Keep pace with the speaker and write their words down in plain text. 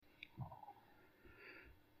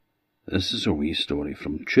This is a wee story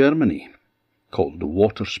from Germany called the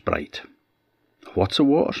Water Sprite. What's a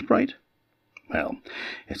water sprite? Well,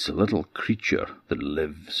 it's a little creature that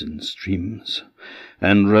lives in streams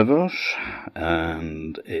and rivers,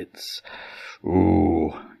 and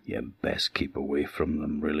you best keep away from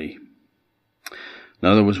them, really.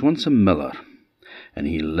 Now, there was once a miller, and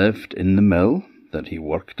he lived in the mill that he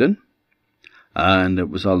worked in, and it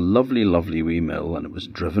was a lovely, lovely wee mill, and it was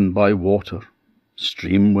driven by water.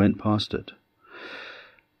 Stream went past it.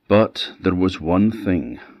 But there was one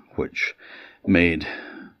thing which made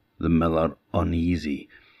the miller uneasy,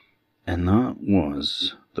 and that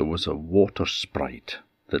was there was a water sprite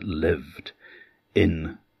that lived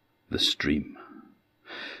in the stream.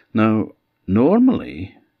 Now,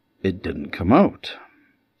 normally it didn't come out,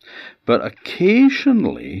 but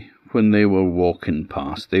occasionally when they were walking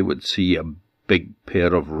past, they would see a big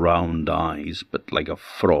pair of round eyes, but like a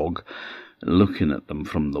frog, looking at them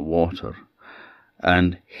from the water,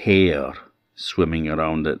 and hair swimming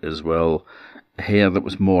around it as well. Hair that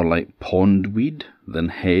was more like pondweed than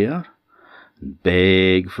hair, and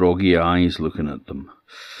big froggy eyes looking at them.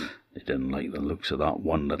 They didn't like the looks of that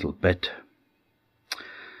one little bit.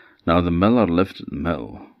 Now, the miller lived at the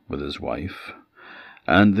mill with his wife,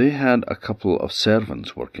 and they had a couple of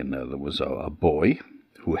servants working there. There was a boy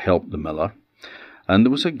who helped the miller, and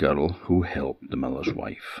there was a girl who helped the miller's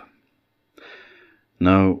wife.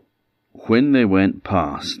 Now, when they went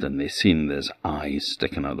past and they seen this eyes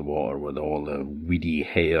sticking out of the water with all the weedy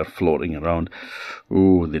hair floating around,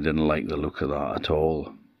 they didn't like the look of that at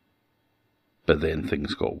all. But then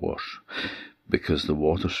things got worse, because the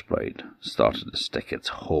water sprite started to stick its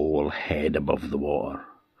whole head above the water,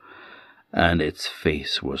 and its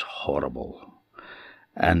face was horrible.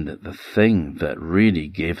 And the thing that really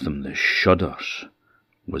gave them the shudders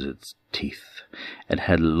was its teeth. It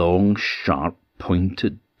had long, sharp,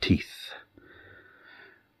 pointed teeth.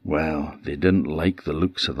 Well, they didn't like the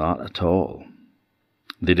looks of that at all.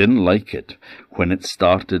 They didn't like it when it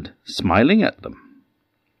started smiling at them.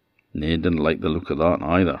 They didn't like the look of that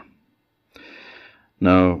either.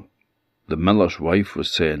 Now, the miller's wife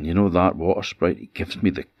was saying, you know, that water sprite, it gives me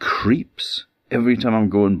the creeps. Every time I'm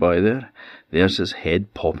going by there, there's his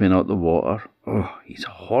head popping out the water. Oh, he's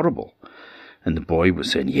horrible. And the boy was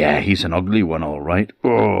saying, yeah, he's an ugly one, all right.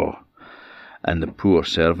 Oh. And the poor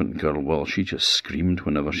servant girl, well, she just screamed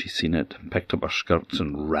whenever she seen it, picked up her skirts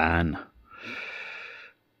and ran.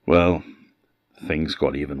 Well, things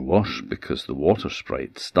got even worse, because the water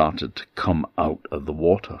sprite started to come out of the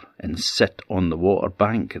water and sit on the water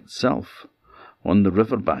bank itself, on the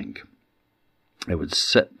river bank. It would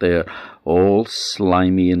sit there all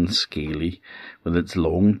slimy and scaly with its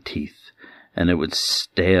long teeth, and it would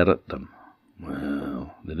stare at them.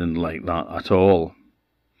 Well, they didn't like that at all.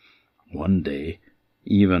 One day,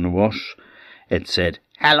 even worse, it said,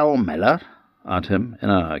 "Hello, miller," at him in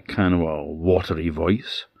a kind of a watery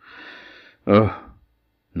voice. Oh,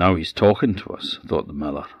 now he's talking to us, thought the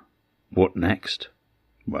miller. What next?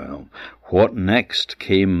 Well, what next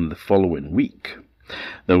came the following week.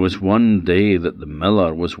 There was one day that the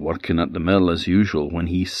miller was working at the mill as usual when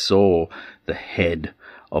he saw the head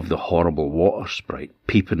of the horrible water sprite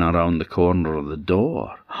peeping around the corner of the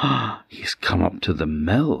door. He's come up to the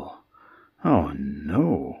mill. Oh,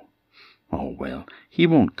 no. Oh, well, he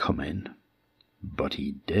won't come in. But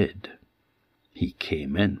he did. He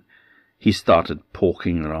came in. He started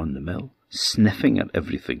poking around the mill, sniffing at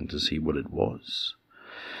everything to see what it was.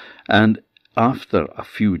 And after a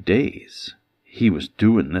few days, he was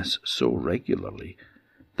doing this so regularly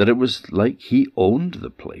that it was like he owned the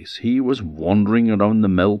place. He was wandering around the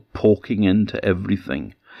mill, poking into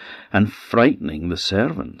everything and frightening the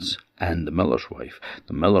servants and the miller's wife.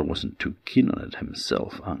 The miller wasn't too keen on it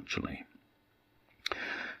himself, actually.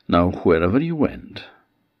 Now, wherever you went,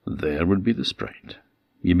 there would be the sprite.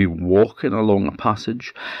 You'd be walking along a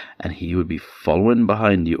passage, and he would be following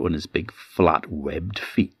behind you on his big, flat, webbed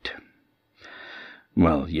feet.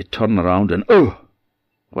 Well, you turn around and, oh,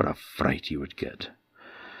 what a fright you would get.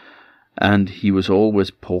 And he was always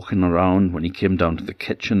poking around. When he came down to the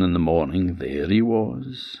kitchen in the morning, there he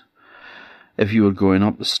was. If you were going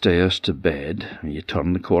up the stairs to bed, and you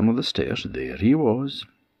turned the corner of the stairs, there he was.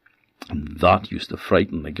 And that used to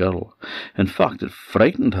frighten the girl. In fact, it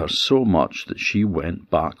frightened her so much that she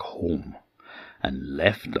went back home and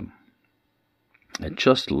left them. It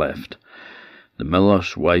just left the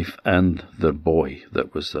miller's wife and their boy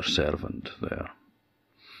that was their servant there.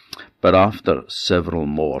 But after several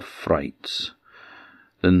more frights,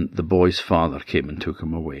 then the boy's father came and took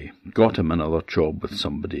him away, got him another job with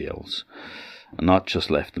somebody else, and that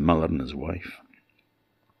just left the miller and his wife.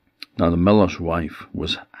 Now the miller's wife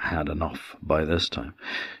had enough by this time.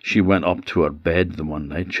 She went up to her bed the one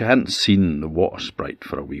night. She hadn't seen the Water Sprite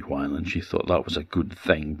for a wee while, and she thought that was a good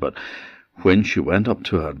thing. But when she went up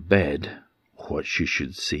to her bed, what she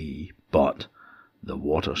should see but the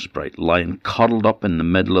Water Sprite lying curled up in the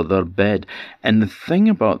middle of their bed. And the thing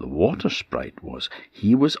about the Water Sprite was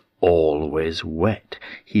he was always wet.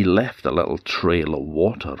 He left a little trail of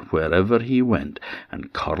water wherever he went,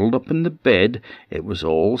 and curled up in the bed, it was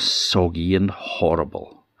all soggy and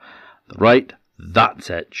horrible. "Right,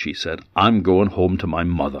 that's it," she said. "I'm going home to my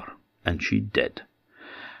mother." And she did,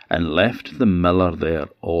 and left the miller there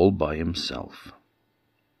all by himself.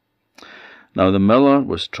 Now the miller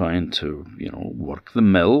was trying to, work the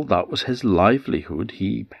mill. That was his livelihood.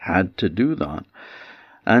 He had to do that.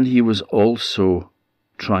 And he was also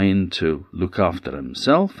trying to look after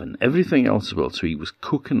himself and everything else as well. So he was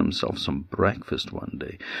cooking himself some breakfast one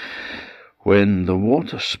day when the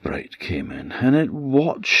Water Sprite came in, and it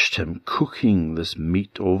watched him cooking this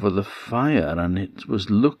meat over the fire, and it was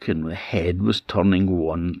looking, the head was turning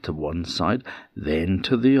to one side, then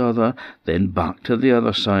to the other, then back to the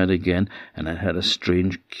other side again, and it had a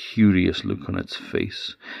strange, curious look on its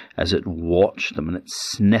face as it watched them, and it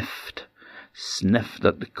sniffed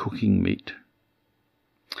at the cooking meat.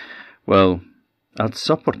 Well, at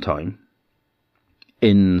supper time,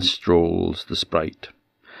 in strolls the Sprite,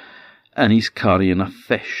 and he's carrying a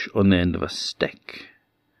fish on the end of a stick.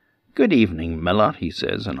 "Good evening, miller," he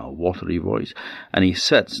says in a watery voice, and he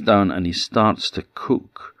sits down and he starts to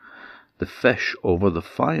cook the fish over the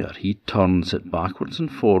fire. He turns it backwards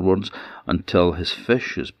and forwards until his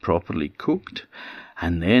fish is properly cooked,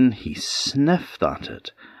 and then he sniffed at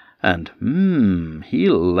it, and he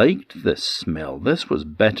liked this smell. This was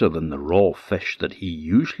better than the raw fish that he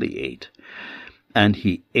usually ate. And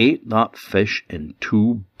he ate that fish in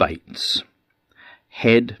 2 bites.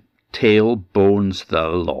 Head, tail, bones, the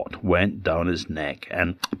lot went down his neck,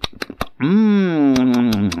 and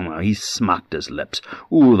he smacked his lips.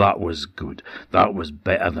 "Oh, that was good. That was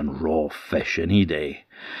better than raw fish any day."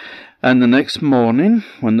 And the next morning,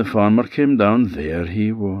 when the farmer came down, there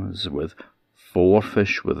he was, with 4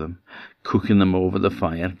 fish with him, cooking them over the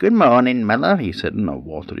fire. "Good morning, miller," he said in a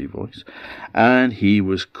watery voice. And he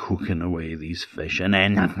was cooking away these fish, and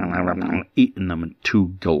then eating them in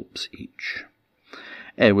 2 gulps each.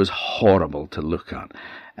 It was horrible to look at.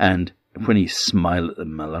 And when he smiled at the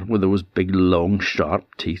miller with those big, long,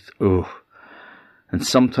 sharp teeth, and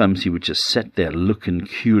sometimes he would just sit there looking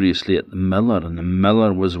curiously at the miller, and the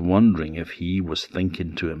miller was wondering if he was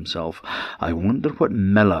thinking to himself, "I wonder what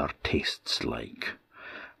miller tastes like."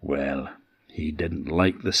 Well, he didn't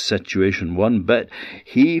like the situation one bit.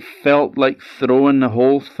 He felt like throwing the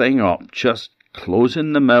whole thing up, just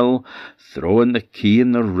closing the mill, throwing the key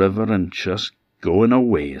in the river, and just going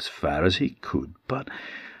away as far as he could. But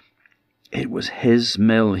it was his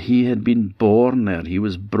mill. He had been born there. He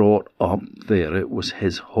was brought up there. It was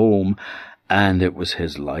his home, and it was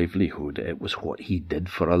his livelihood. It was what he did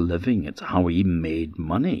for a living. It's how he made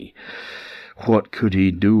money. What could he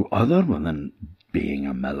do other than being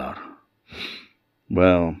a miller?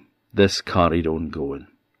 Well, this carried on going.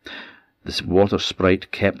 This Water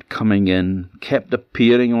Sprite kept coming in, kept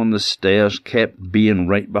appearing on the stairs, kept being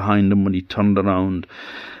right behind him when he turned around,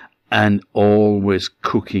 and always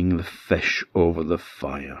cooking the fish over the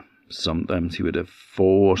fire. Sometimes he would have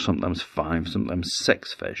 4, sometimes 5, sometimes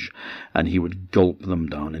 6 fish, and he would gulp them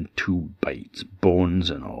down in 2 bites, bones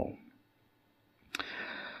and all.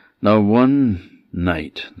 Now one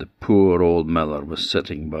night the poor old miller was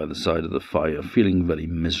sitting by the side of the fire, feeling very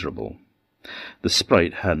miserable. The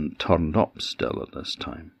Sprite hadn't turned up still at this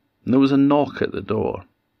time, and there was a knock at the door.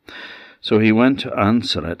 So he went to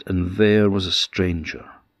answer it, and there was a stranger,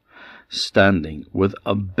 standing with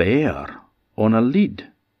a bear on a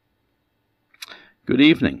lead. "Good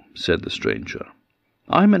evening," said the stranger.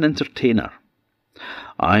 "I'm an entertainer.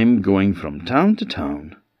 I'm going from town to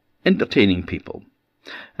town, entertaining people,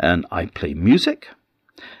 and I play music,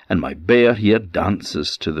 and my bear here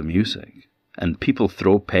dances to the music, and people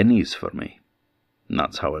throw pennies for me. And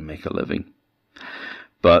that's how I make a living.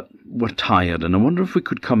 But we're tired, and I wonder if we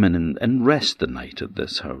could come in and rest the night at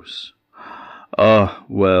this house."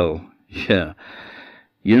 Well, yeah.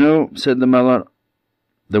 Said the miller,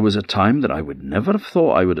 "there was a time that I would never have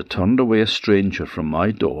thought I would have turned away a stranger from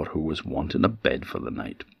my door who was wanting a bed for the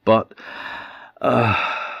night. But,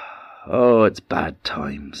 it's bad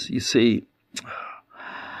times. You see,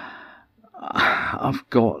 I've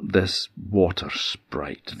got this Water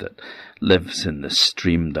Sprite that lives in the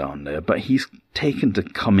stream down there, but he's taken to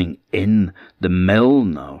coming in the mill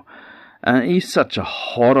now, And he's such a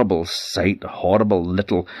horrible sight, a horrible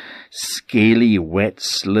little scaly, wet,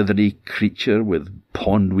 slithery creature with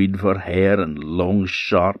pondweed for hair and long,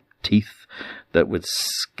 sharp teeth that would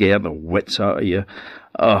scare the wits out of you.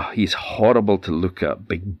 Oh, he's horrible to look at,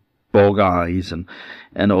 big bog eyes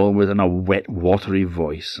and always in a wet, watery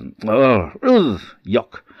voice. And,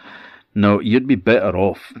 yuck. No, you'd be better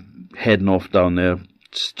off heading off down there,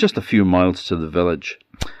 just a few miles to the village.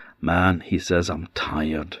 Man, he says, I'm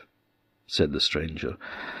tired, said the stranger.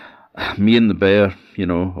 Me and the bear,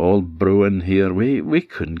 all brewing here, we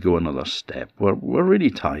couldn't go another step. We're really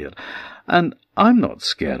tired. And I'm not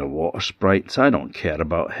scared of Water Sprites. I don't care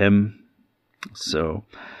about him. So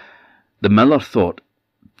the miller thought,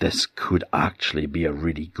 this could actually be a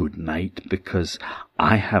really good night, because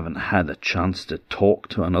I haven't had a chance to talk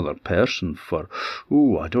to another person for,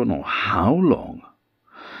 I don't know how long.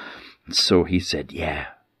 So he said, yeah,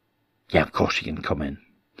 of course you can come in.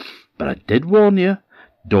 But I did warn you.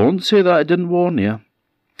 Don't say that I didn't warn you.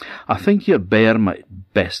 I think your bear might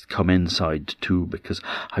best come inside too, because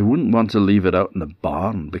I wouldn't want to leave it out in the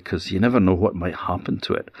barn, because you never know what might happen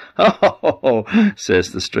to it. Oh,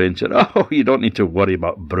 says the stranger. Oh, you don't need to worry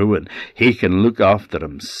about Bruin. He can look after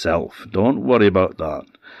himself. Don't worry about that.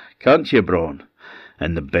 Can't you, Braun?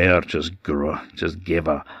 And the bear just gave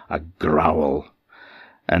a growl.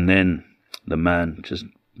 And then the man just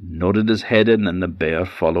nodded his head in, and the bear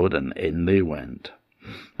followed, and in they went.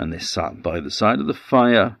 And they sat by the side of the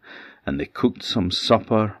fire, and they cooked some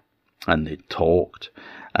supper, and they talked,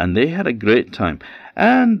 and they had a great time.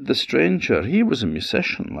 And the stranger, he was a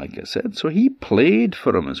musician, like I said, so he played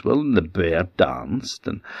for him as well, and the bear danced.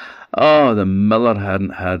 And the miller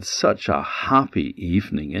hadn't had such a happy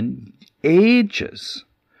evening in ages.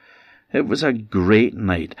 It was a great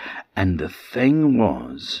night, and the thing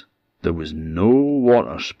was, there was no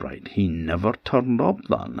Water Sprite. He never turned up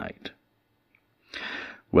that night.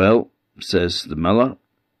 Well, says the miller,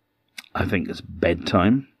 I think it's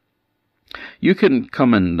bedtime. You can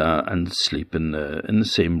come in and sleep in the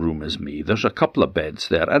same room as me. There's a couple of beds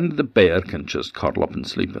there, and the bear can just curl up and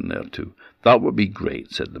sleep in there too. That would be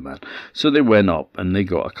great, said the man. So they went up, and they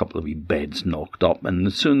got a couple of wee beds knocked up,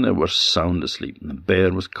 and soon they were sound asleep, and the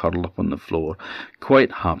bear was curled up on the floor,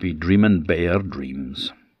 quite happy, dreaming bear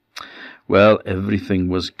dreams. Well, everything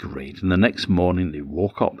was great, and the next morning they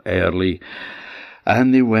woke up early,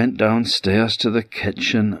 and they went downstairs to the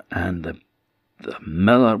kitchen, and the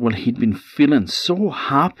miller, well, he'd been feeling so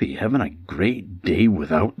happy, having a great day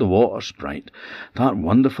without the Water Sprite. That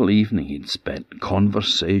wonderful evening he'd spent,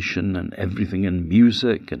 conversation and everything, and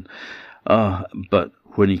music, and but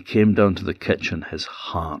when he came down to the kitchen, his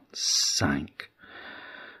heart sank,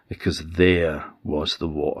 because there was the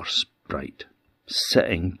Water Sprite,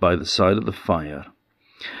 sitting by the side of the fire,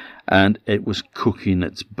 and it was cooking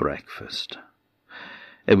its breakfast.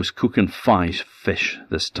 It was cooking 5 fish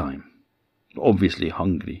this time, obviously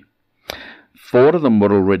hungry. 4 of them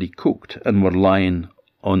were already cooked and were lying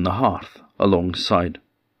on the hearth alongside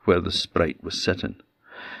where the Sprite was sitting,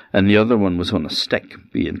 and the other one was on a stick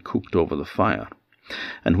being cooked over the fire.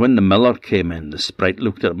 And when the miller came in, the Sprite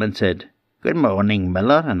looked at him and said, "Good morning,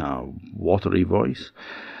 miller," in a watery voice.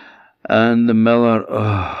 And the miller,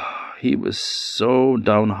 he was so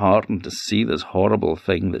downhearted to see this horrible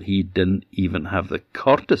thing that he didn't even have the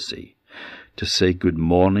courtesy to say good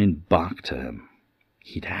morning back to him.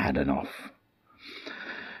 He'd had enough.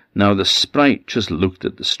 Now the Sprite just looked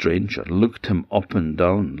at the stranger, looked him up and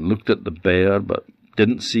down, looked at the bear, but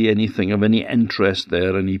didn't see anything of any interest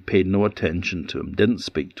there, and he paid no attention to him, didn't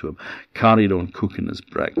speak to him, carried on cooking his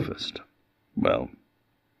breakfast. Well,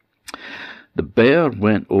 the bear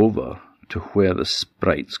went over to where the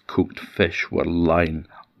Sprite's cooked fish were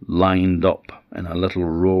lined up in a little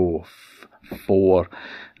row of 4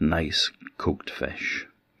 nice cooked fish,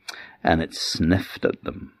 and it sniffed at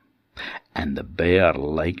them, and the bear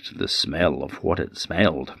liked the smell of what it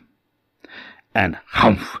smelled, and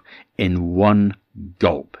humph, in one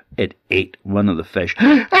gulp it ate one of the fish.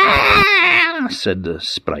 "Ah!" said the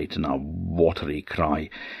Sprite in a watery cry.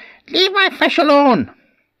 "Leave my fish alone."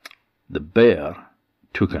 The bear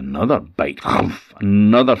took another bite. Humph,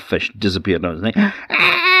 another fish disappeared out of his neck.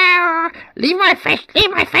 "Ah! Leave my fish,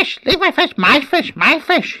 leave my fish, leave my fish, my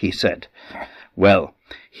fish," he said. Well,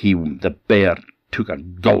 the bear took a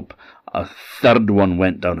gulp. A 3rd one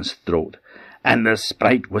went down his throat, and the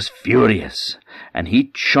Sprite was furious, and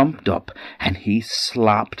he jumped up, and he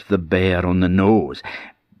slapped the bear on the nose.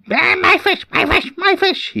 "My fish, my fish, my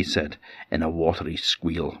fish," he said, in a watery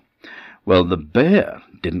squeal. Well, the bear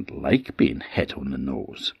didn't like being hit on the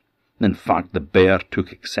nose. In fact, the bear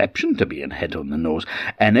took exception to being hit on the nose,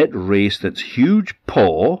 and it raised its huge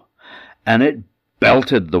paw, and it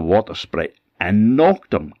belted the Water Sprite and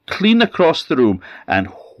knocked him clean across the room, and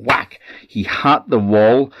whack, he hit the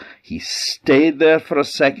wall. He stayed there for a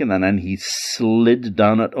second, and then he slid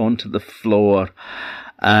down it onto the floor.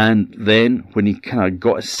 And then, when he kind of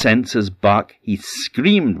got his senses back, he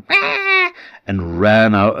screamed and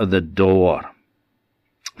ran out of the door.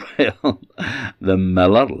 Well, the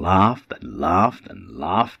miller laughed and laughed and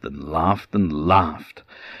laughed and laughed and laughed,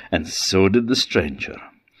 and so did the stranger.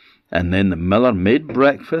 And then the miller made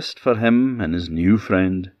breakfast for him and his new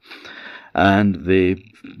friend, and the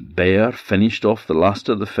bear finished off the last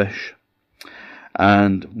of the fish.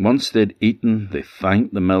 And once they'd eaten, they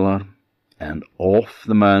thanked the miller, and off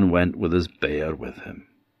the man went with his bear with him.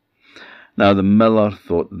 Now the miller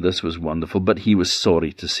thought this was wonderful, but he was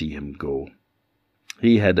sorry to see him go.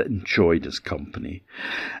 He had enjoyed his company,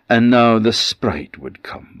 and now the sprite would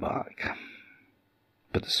come back.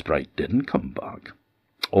 But the sprite didn't come back.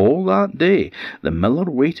 All that day the miller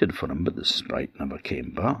waited for him, but the sprite never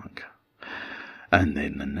came back. And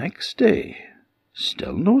then the next day,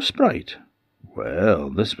 still no sprite. Well,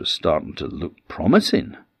 this was starting to look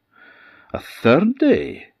promising. A third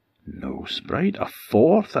day, no sprite. A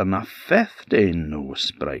fourth and a fifth day, no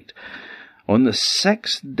sprite. On the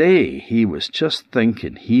sixth day, he was just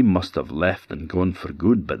thinking he must have left and gone for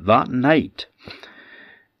good. But that night,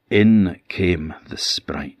 in came the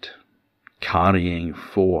sprite, carrying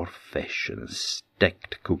 4 fish and a stick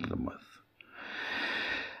to cook them with.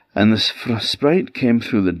 And the sprite came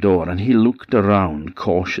through the door, and he looked around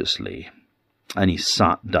cautiously, and he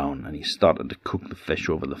sat down, and he started to cook the fish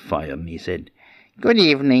over the fire, and he said, "Good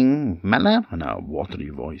evening, miller," in a watery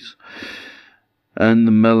voice. And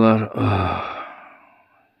the miller,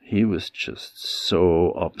 he was just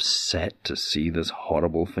so upset to see this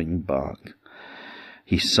horrible thing back.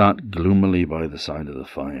 He sat gloomily by the side of the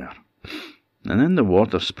fire. And then the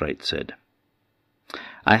Water Sprite said,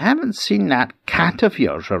 "I haven't seen that cat of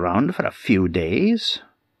yours around for a few days."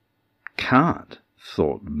 Cat,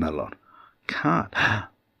 thought Miller. Cat.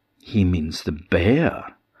 He means the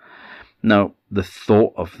bear. Now, the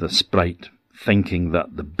thought of the sprite thinking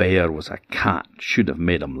that the bear was a cat should have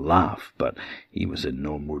made him laugh, but he was in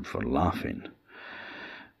no mood for laughing.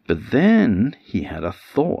 But then he had a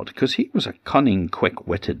thought, because he was a cunning,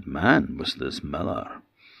 quick-witted man, was this miller.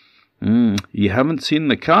 You haven't seen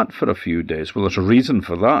the cat for a few days. Well, there's a reason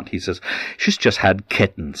for that. He says, she's just had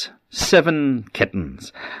kittens. 7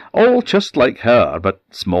 kittens. All just like her, but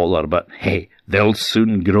smaller. But hey, they'll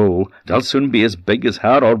soon grow. They'll soon be as big as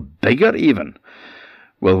her, or bigger even.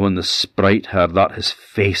 Well, when the sprite heard that, his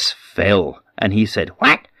face fell, and he said,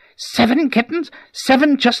 "What? 7 kittens?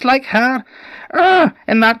 7 just like her?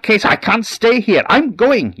 In that case, I can't stay here. I'm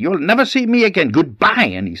going. You'll never see me again.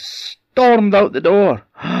 Goodbye." And he stormed out the door.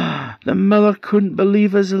 The miller couldn't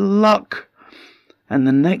believe his luck. And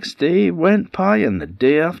the next day went by, and the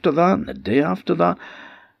day after that, and the day after that,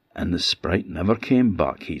 and the sprite never came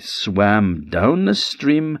back. He swam down the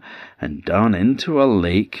stream and down into a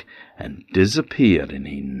lake and disappeared, and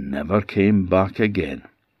he never came back again.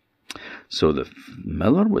 So the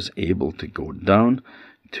miller was able to go down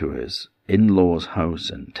to his in-law's house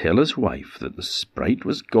and tell his wife that the sprite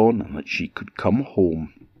was gone and that she could come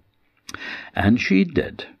home. And she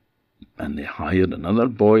did. And they hired another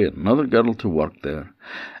boy and another girl to work there,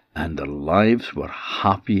 and their lives were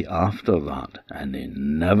happy after that, and they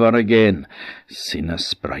never again seen a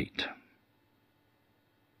sprite.